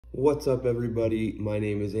What's up everybody, my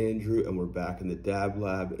name is Andrew and we're back in the Dab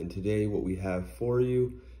Lab, and today what we have for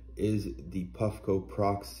you is the Puffco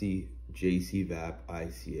Proxy JCVAP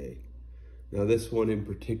ICA. Now this one in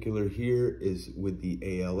particular here is with the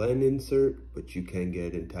ALN insert, but you can get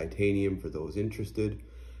it in titanium for those interested.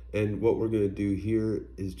 And what we're going to do here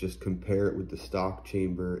is just compare it with the stock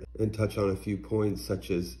chamber and touch on a few points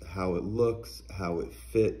such as how it looks, how it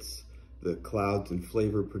fits, the clouds and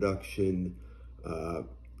flavor production,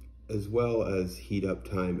 as well as heat up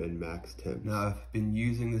time and max temp. Now I've been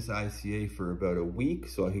using this ICA for about a week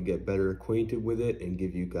so I could get better acquainted with it and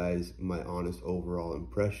give you guys my honest overall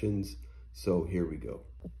impressions. So here we go.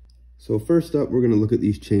 So first up, we're going to look at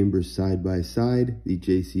these chambers side by side, the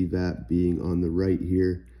JCVAP being on the right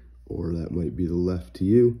here, or that might be the left to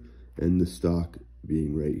you, and the stock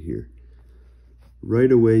being right here.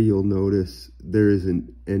 Right away, you'll notice there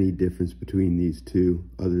isn't any difference between these two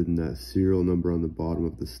other than that serial number on the bottom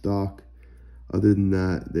of the stock. Other than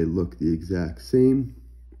that, they look the exact same,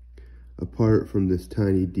 apart from this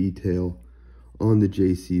tiny detail on the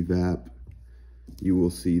JCVAP. You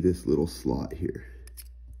will see this little slot here.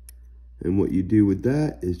 And what you do with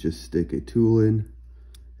that is just stick a tool in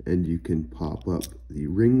and you can pop up the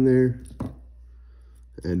ring there,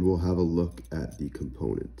 and we'll have a look at the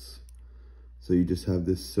components. So you just have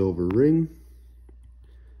this silver ring,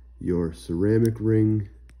 your ceramic ring,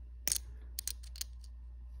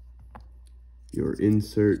 your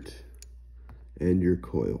insert, and your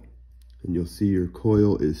coil. And you'll see your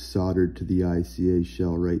coil is soldered to the ICA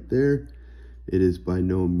shell right there. It is by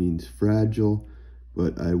no means fragile,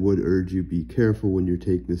 but I would urge you be careful when you're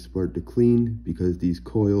taking this apart to clean, because these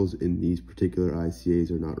coils in these particular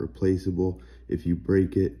ICAs are not replaceable. If you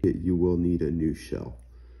break it, you will need a new shell.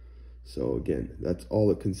 So again, that's all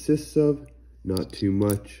it consists of, not too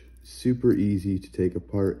much, super easy to take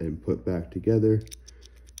apart and put back together.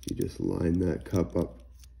 You just line that cup up.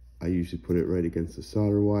 I usually put it right against the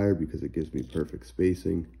solder wire because it gives me perfect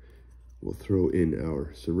spacing. We'll throw in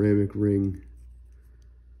our ceramic ring.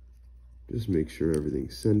 Just make sure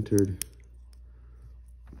everything's centered.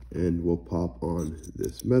 And we'll pop on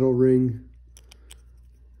this metal ring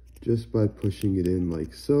just by pushing it in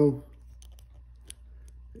like so.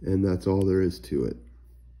 And that's all there is to it.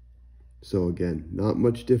 So again, not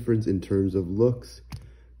much difference in terms of looks,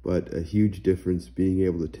 but a huge difference being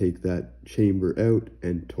able to take that chamber out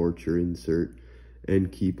and torch your insert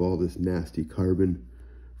and keep all this nasty carbon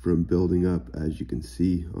from building up, as you can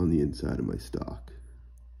see on the inside of my stock.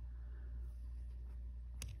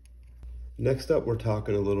 Next up, we're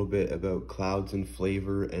talking a little bit about clouds and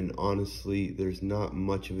flavor, and honestly, there's not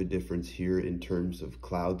much of a difference here in terms of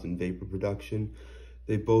clouds and vapor production.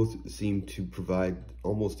 They both seem to provide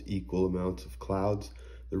almost equal amounts of clouds.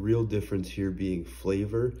 The real difference here being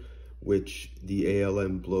flavor, which the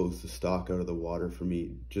ALM blows the stock out of the water for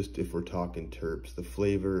me. Just if we're talking terps, the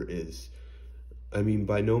flavor is, I mean,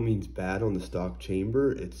 by no means bad on the stock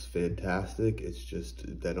chamber. It's fantastic. It's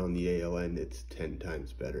just that on the ALN, it's 10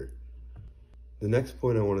 times better. The next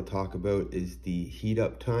point I want to talk about is the heat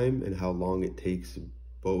up time and how long it takes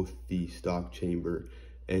both the stock chamber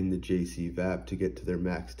and the JCVAP to get to their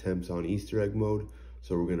max temps on Easter egg mode.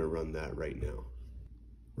 So we're going to run that right now.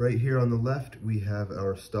 Right here on the left, we have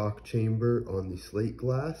our stock chamber on the slate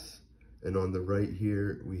glass. And on the right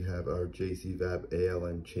here, we have our JCVAP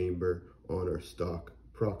ALN chamber on our stock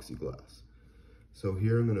proxy glass. So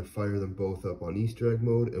here I'm going to fire them both up on Easter egg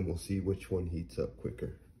mode and we'll see which one heats up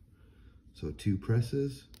quicker. So 2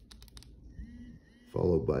 presses,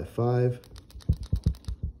 followed by 5.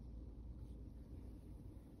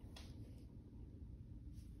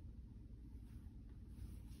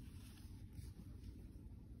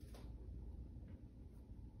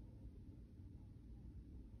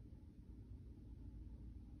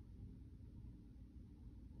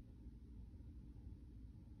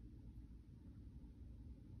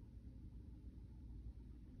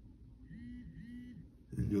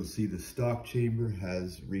 And you'll see the stock chamber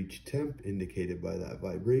has reached temp, indicated by that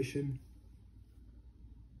vibration.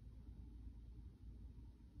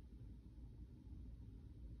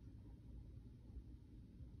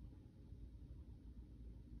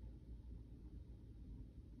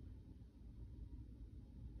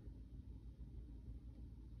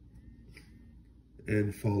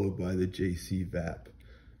 And followed by the JCVAP.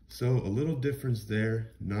 So a little difference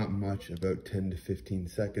there, not much, about 10 to 15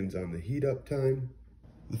 seconds on the heat up time.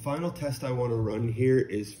 The final test I want to run here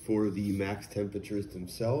is for the max temperatures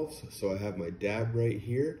themselves. So I have my dab right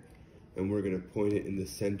here, and we're going to point it in the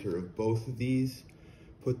center of both of these.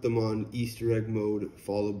 Put them on Easter egg mode,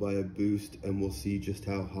 followed by a boost, and we'll see just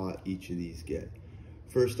how hot each of these get.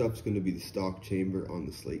 First up is going to be the stock chamber on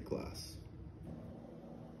the slate glass.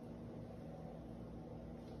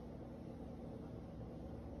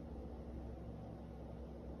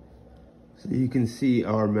 So you can see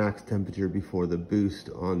our max temperature before the boost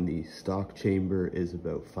on the stock chamber is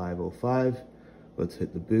about 505. Let's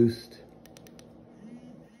hit the boost.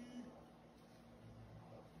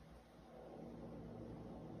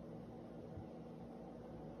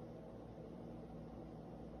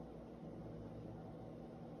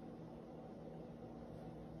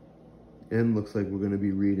 And looks like we're going to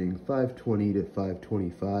be reading 520 to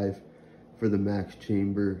 525 for the max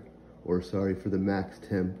chamber, or sorry, for the max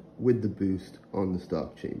temp with the boost on the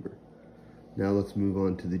stock chamber. Now let's move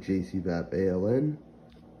on to the JCVAP ALN.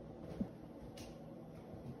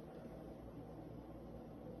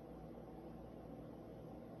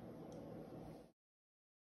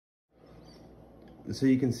 So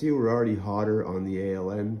you can see we're already hotter on the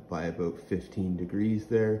ALN by about 15 degrees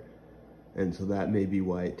there. And so that may be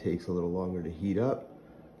why it takes a little longer to heat up.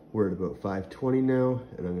 We're at about 520 now,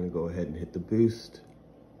 and I'm gonna go ahead and hit the boost.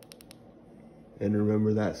 And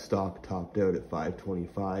remember that stock topped out at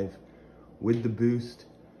 525 with the boost,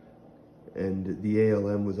 and the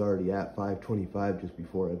ALM was already at 525 just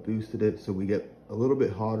before I boosted it. So we get a little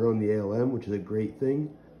bit hotter on the ALM, which is a great thing.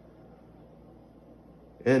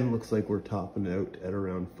 And looks like we're topping out at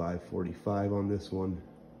around 545 on this one.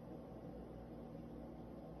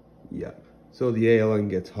 Yeah, so the ALN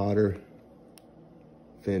gets hotter.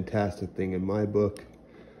 Fantastic thing in my book.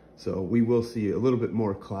 So we will see a little bit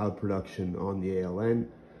more cloud production on the ALN.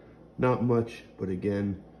 Not much, but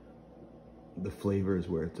again, the flavor is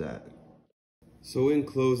where it's at. So in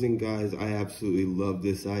closing, guys, I absolutely love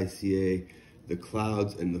this ICA. The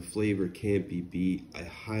clouds and the flavor can't be beat. I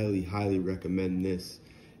highly, highly recommend this,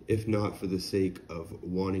 if not for the sake of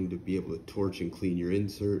wanting to be able to torch and clean your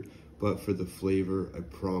insert, but for the flavor. I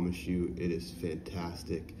promise you, it is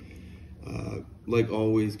fantastic. Like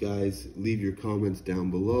always, guys, leave your comments down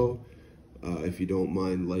below. If you don't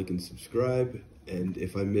mind, like and subscribe. And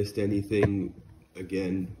if I missed anything,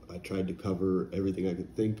 again, I tried to cover everything I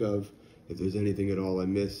could think of. If there's anything at all I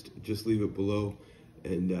missed, just leave it below,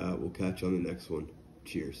 and we'll catch you on the next one.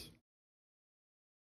 Cheers.